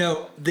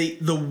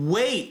 the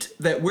weight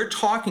that we're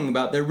talking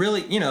about, they're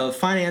really,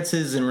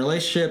 finances and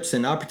relationships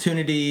and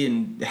opportunity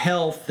and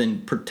health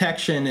and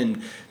protection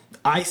and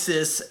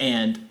ISIS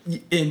and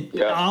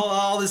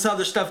all this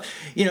other stuff.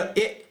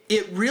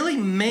 It really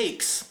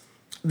makes,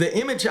 the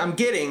image I'm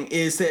getting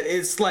is that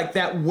it's like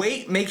that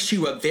weight makes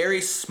you a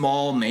very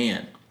small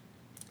man.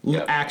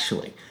 Yep.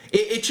 Actually,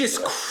 it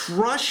just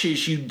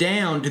crushes you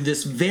down to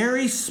this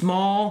very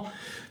small,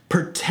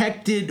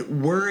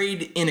 protected,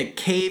 worried in a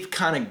cave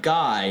kind of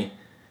guy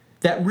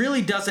that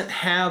really doesn't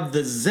have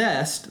the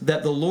zest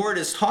that the Lord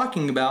is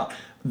talking about,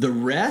 the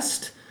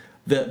rest,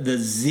 the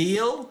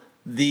zeal,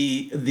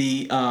 the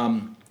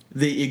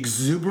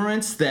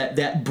exuberance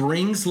that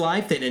brings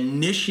life, that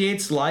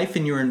initiates life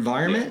in your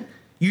environment.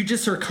 You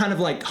just are kind of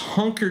like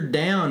hunkered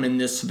down in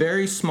this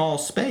very small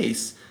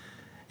space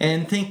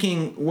and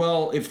thinking,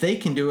 well, if they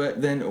can do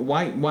it, then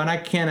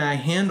why can't I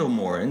handle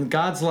more? And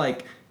God's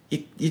like,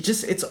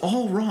 it's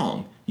all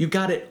wrong. You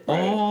got it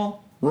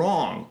all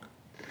wrong.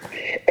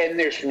 And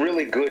there's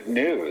really good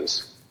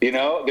news.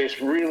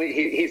 There's really,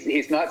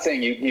 he's not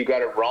saying you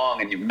got it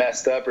wrong and you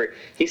messed up, or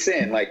he's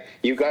saying like,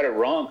 you got it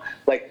wrong,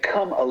 like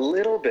come a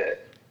little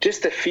bit,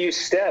 just a few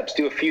steps,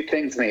 do a few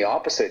things in the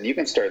opposite, and you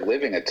can start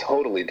living a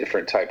totally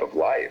different type of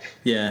life.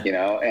 Yeah.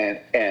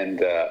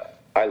 And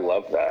I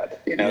love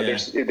that.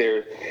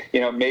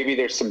 Maybe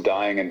there's some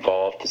dying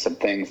involved to some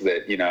things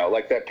that,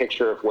 like that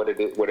picture of what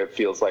it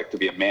feels like to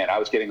be a man. I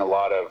was getting a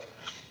lot of,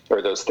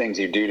 or those things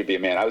you do to be a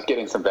man, I was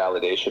getting some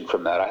validation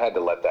from that. I had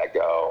to let that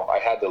go. I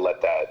had to let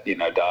that,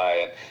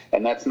 die.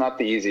 And that's not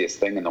the easiest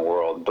thing in the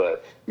world.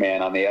 But,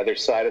 man, on the other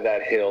side of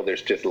that hill,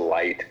 there's just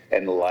light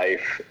and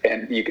life,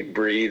 and you can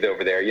breathe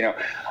over there.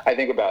 I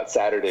think about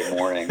Saturday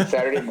morning.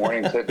 Saturday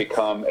mornings have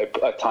become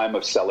a time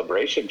of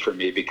celebration for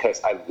me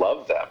because I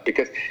love them.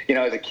 Because,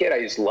 as a kid,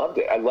 I just loved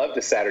it. I loved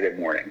the Saturday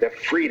morning, the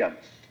freedom.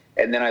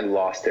 And then I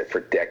lost it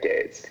for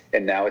decades,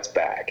 and now it's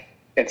back.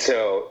 And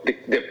so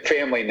the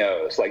family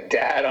knows, like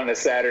Dad on a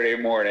Saturday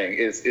morning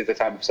is a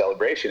time of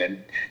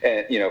celebration,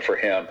 and for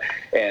him.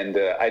 And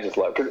I just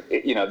love, because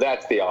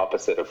that's the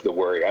opposite of the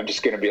worry. I'm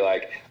just going to be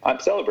like, I'm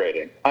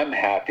celebrating. I'm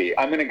happy.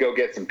 I'm going to go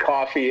get some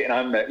coffee, and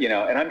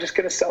I'm just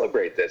going to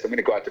celebrate this. I'm going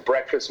to go out to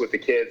breakfast with the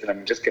kids, and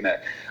I'm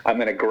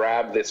going to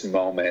grab this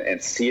moment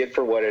and see it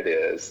for what it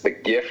is, the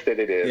gift that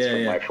it is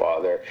from my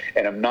Father.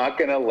 And I'm not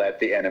going to let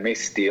the enemy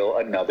steal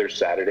another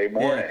Saturday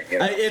morning.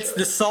 It's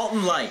the salt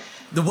and light.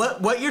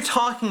 What you're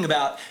talking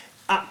about,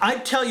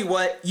 I tell you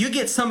what, you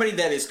get somebody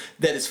that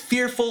is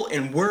fearful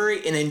and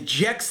worried and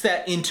injects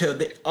that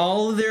into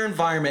all of their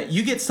environment.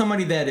 You get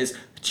somebody that is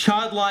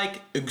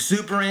childlike,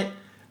 exuberant,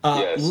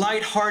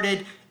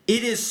 lighthearted.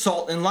 It is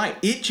salt and light.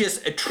 It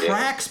just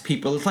attracts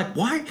people. It's like,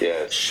 why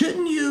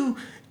shouldn't you?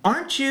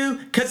 Aren't you?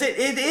 Because it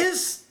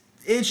is.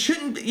 It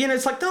shouldn't,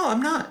 it's like, no,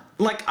 I'm not.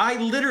 Like, I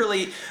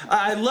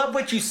love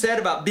what you said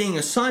about being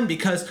a son,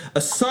 because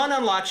a son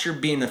unlocks you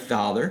being a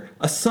father.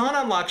 A son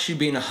unlocks you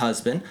being a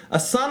husband. A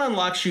son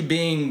unlocks you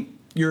being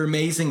your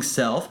amazing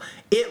self.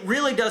 It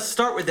really does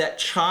start with that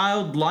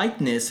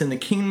childlikeness in the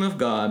kingdom of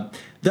God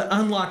that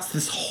unlocks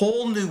this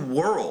whole new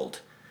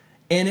world.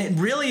 And it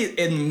really,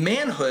 in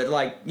manhood,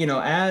 like,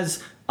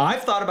 as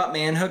I've thought about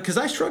manhood, because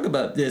I struggle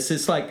about this,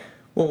 it's like,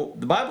 well,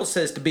 the Bible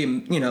says to be,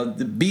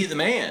 be the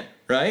man.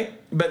 Right?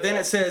 But then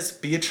it says,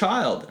 be a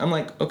child. I'm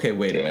like, okay,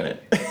 wait a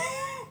minute.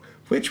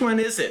 Which one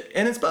is it?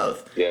 And it's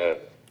both.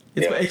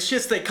 It's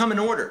just they come in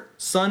order.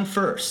 Son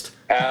first.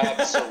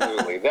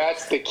 Absolutely.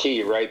 That's the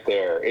key right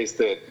there, is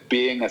that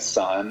being a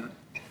son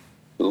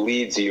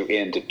leads you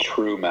into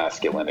true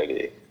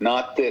masculinity.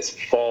 Not this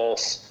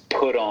false,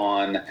 put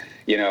on,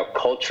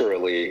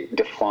 culturally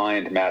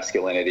defined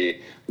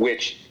masculinity,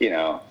 which,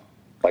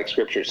 like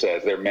Scripture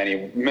says, there are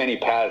many, many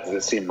paths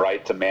that seem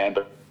right to man,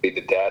 but lead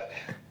to death.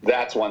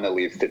 That's one that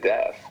leads to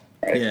death,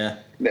 right? Yeah.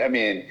 I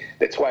mean,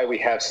 that's why we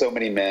have so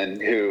many men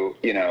who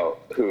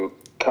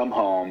come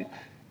home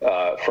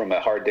from a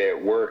hard day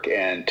at work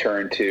and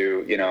turn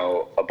to,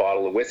 a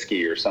bottle of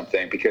whiskey or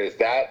something, because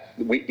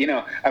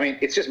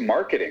it's just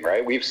marketing,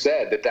 right? We've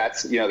said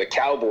that's, the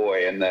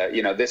cowboy and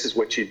this is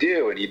what you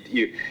do. And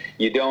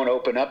you don't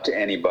open up to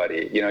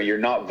anybody, you're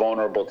not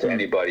vulnerable to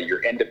anybody.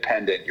 You're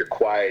independent, you're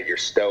quiet, you're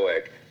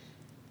stoic,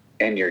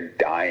 and you're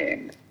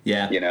dying.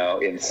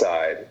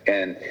 Inside,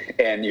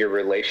 and your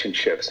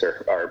relationships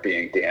are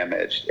being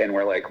damaged, and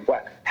we're like,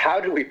 what? How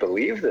do we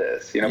believe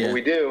this? But we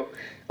do.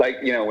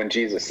 Like, when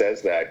Jesus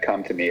says that,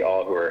 "Come to me,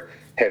 all who are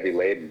heavy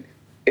laden."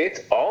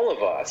 It's all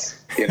of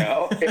us.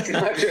 It's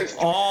not just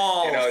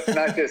all. It's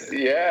not just.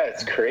 Yeah,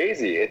 it's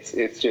crazy. It's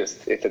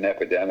an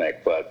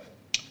epidemic.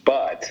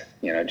 But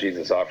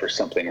Jesus offers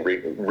something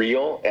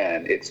real,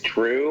 and it's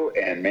true,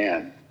 and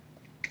man.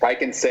 I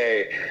can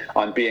say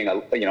on being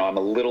I'm a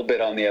little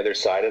bit on the other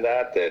side of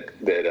that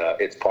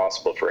it's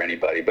possible for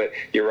anybody. But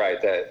you're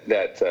right,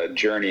 that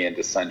journey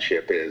into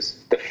sonship is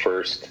the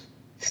first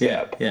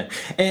step. Yeah.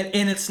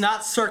 And it's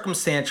not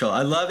circumstantial.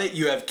 I love it.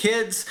 You have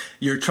kids,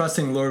 you're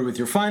trusting the Lord with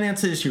your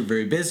finances, you're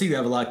very busy, you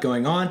have a lot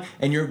going on,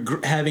 and you're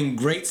having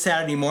great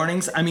Saturday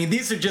mornings. I mean,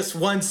 these are just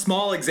one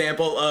small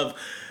example of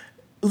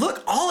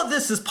look, all of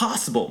this is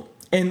possible.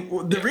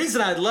 And the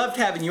reason I loved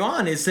having you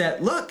on is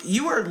that, look,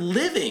 you are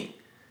living.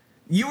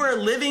 You are a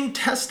living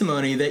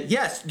testimony that,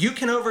 yes, you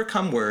can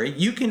overcome worry.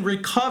 You can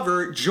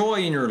recover joy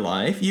in your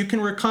life. You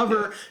can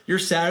recover your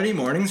Saturday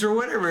mornings or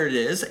whatever it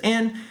is.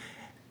 And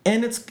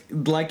it's,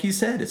 like you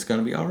said, it's going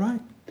to be all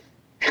right.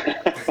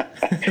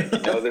 You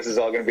know this is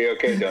all going to be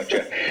okay, don't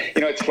you?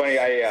 You know, it's funny.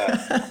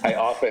 I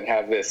often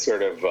have this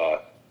sort of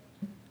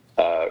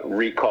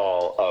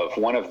recall of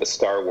one of the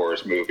Star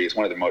Wars movies,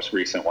 one of the most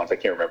recent ones. I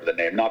can't remember the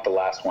name, not the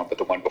last one, but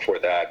the one before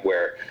that,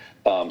 where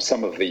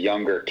some of the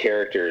younger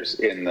characters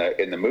in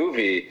the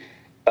movie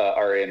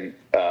are in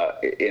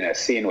a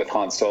scene with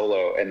Han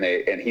Solo, and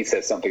he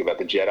says something about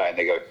the Jedi, and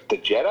they go, "The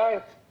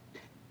Jedi?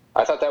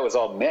 I thought that was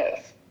all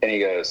myth." And he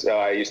goes, "Oh,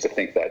 I used to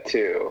think that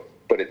too.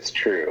 But it's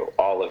true,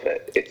 all of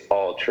it. It's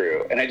all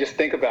true." And I just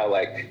think about,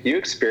 like, you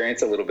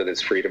experience a little bit of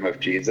this freedom of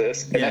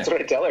Jesus, and that's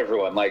what I tell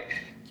everyone. Like,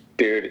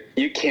 dude,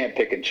 you can't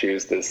pick and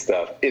choose this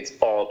stuff. It's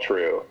all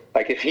true.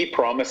 Like, if he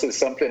promises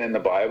something in the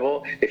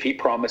Bible, if he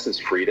promises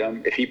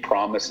freedom, if he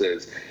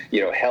promises,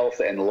 you know, health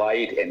and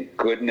light and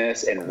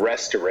goodness and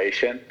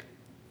restoration,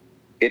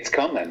 it's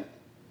coming.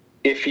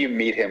 If you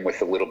meet him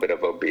with a little bit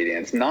of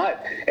obedience,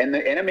 and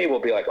the enemy will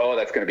be like, "Oh,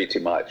 that's going to be too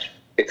much.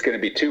 It's going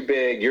to be too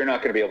big. You're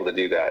not going to be able to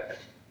do that."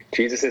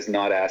 Jesus is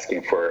not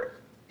asking for,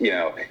 you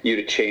know, you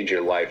to change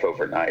your life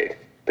overnight,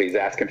 but he's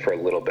asking for a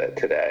little bit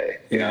today.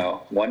 You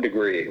know, 1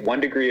 degree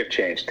of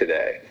change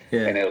today,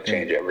 and it'll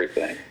change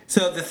everything.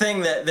 So the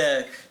thing that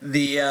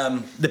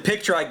the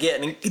picture I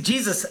get, and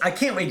Jesus, I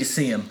can't wait to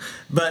see him.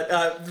 But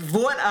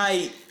what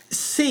I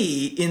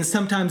see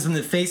sometimes in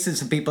the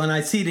faces of people, and I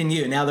see it in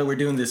you now that we're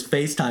doing this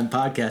FaceTime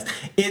podcast,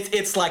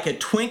 it's like a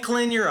twinkle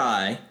in your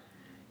eye,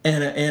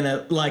 and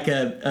a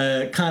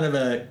kind of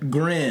a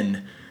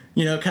grin.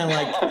 You know, kind of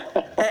like,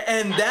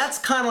 and that's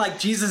kind of like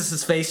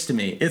Jesus' face to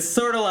me. It's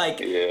sort of like,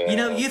 you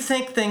know, you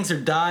think things are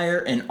dire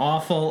and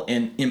awful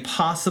and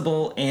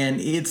impossible,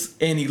 and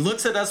he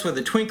looks at us with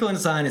a twinkle in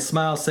his eye and a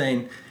smile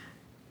saying,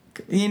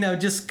 you know,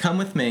 just come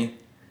with me.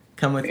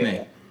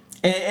 me.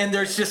 And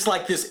there's just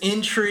like this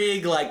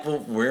intrigue, like, well,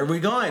 where are we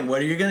going?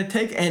 What are you going to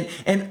take?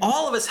 And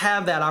all of us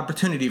have that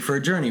opportunity for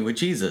a journey with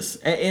Jesus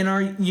in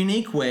our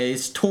unique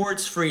ways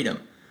towards freedom,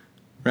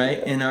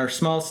 right? In our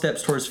small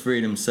steps towards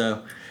freedom.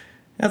 So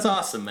that's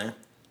awesome, man.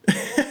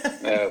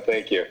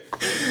 Thank you.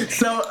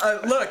 So,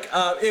 look,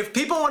 if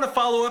people want to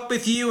follow up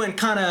with you and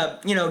kind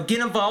of, you know, get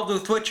involved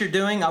with what you're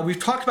doing, we've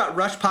talked about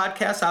Rush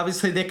Podcast.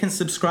 Obviously, they can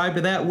subscribe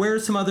to that. Where are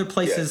some other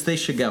places they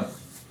should go?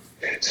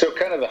 So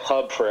kind of the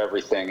hub for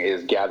everything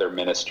is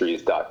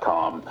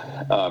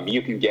gatherministries.com.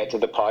 You can get to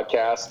the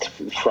podcast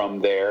from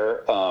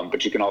there,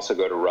 but you can also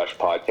go to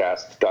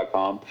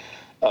rushpodcast.com.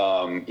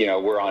 You know,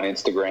 we're on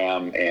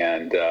Instagram,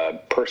 and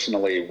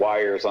personally,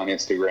 Wire's on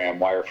Instagram,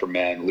 Wire for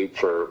Men, Loop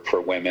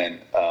for Women.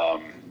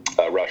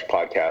 Rush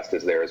Podcast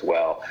is there as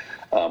well.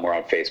 We're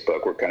on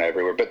Facebook. We're kind of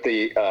everywhere. But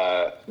the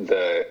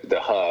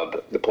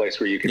hub, the place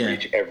where you can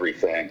reach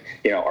everything,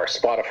 you know, our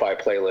Spotify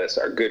playlist,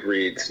 our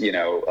Goodreads, you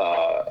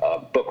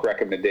know, book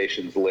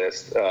recommendations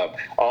list,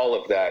 all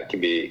of that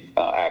can be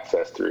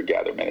accessed through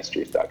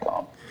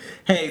gatherministries.com.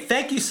 Hey,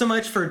 thank you so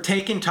much for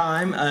taking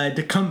time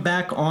to come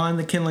back on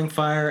the Kindling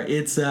Fire.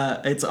 It's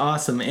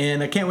awesome,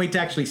 and I can't wait to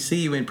actually see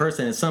you in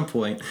person at some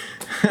point.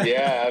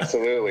 Yeah,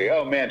 absolutely.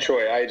 Oh man,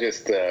 Troy, I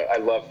just I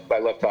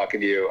love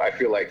talking to you. I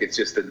feel like it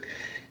just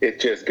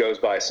goes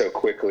by so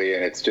quickly,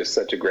 and it's just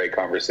such a great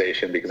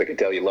conversation because I can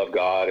tell you love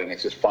God, and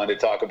it's just fun to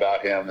talk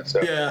about Him, and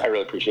so I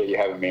really appreciate you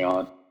having me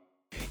on.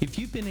 If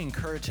you've been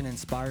encouraged and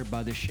inspired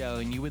by the show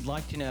and you would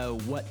like to know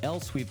what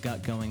else we've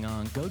got going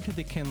on, go to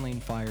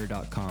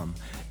thekindlingfire.com.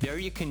 There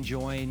you can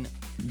join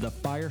the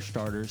Fire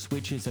Starters,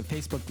 which is a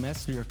Facebook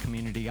Messenger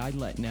community I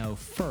let know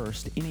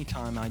first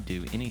anytime I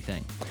do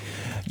anything.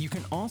 You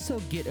can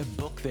also get a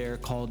book there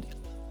called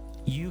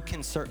You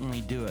Can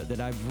Certainly Do It, that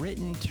I've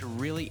written to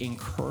really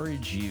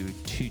encourage you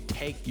to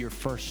take your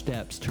first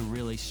steps to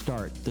really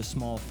start the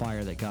small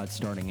fire that God's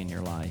starting in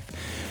your life.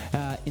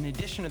 In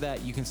addition to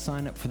that, you can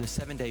sign up for the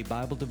 7-day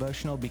Bible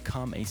devotional,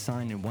 Become a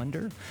Sign and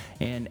Wonder.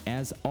 And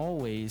as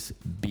always,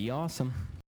 be awesome.